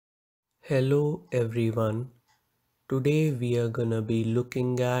Hello everyone. Today we are gonna be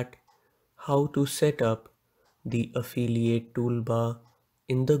looking at how to set up the affiliate toolbar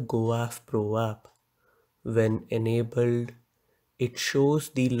in the GoAffPro app. When enabled, it shows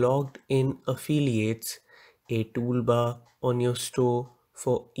the logged in affiliates a toolbar on your store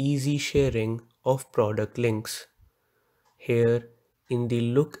for easy sharing of product links. Here in the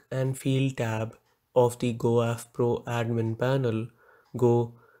Look and Feel tab of the GoAffPro admin panel,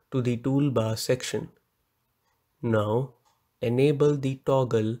 go to the Toolbar section. Now enable the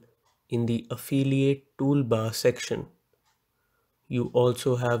toggle in the Affiliate Toolbar section. You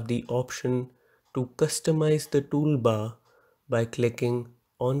also have the option to customize the toolbar by clicking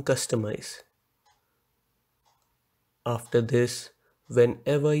on Customize. After this,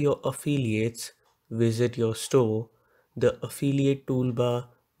 whenever your affiliates visit your store, the affiliate toolbar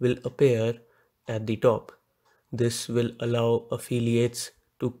will appear at the top. This will allow affiliates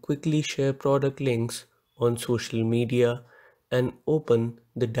to quickly share product links on social media and open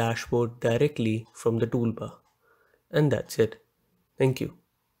the dashboard directly from the toolbar. And that's it. Thank you.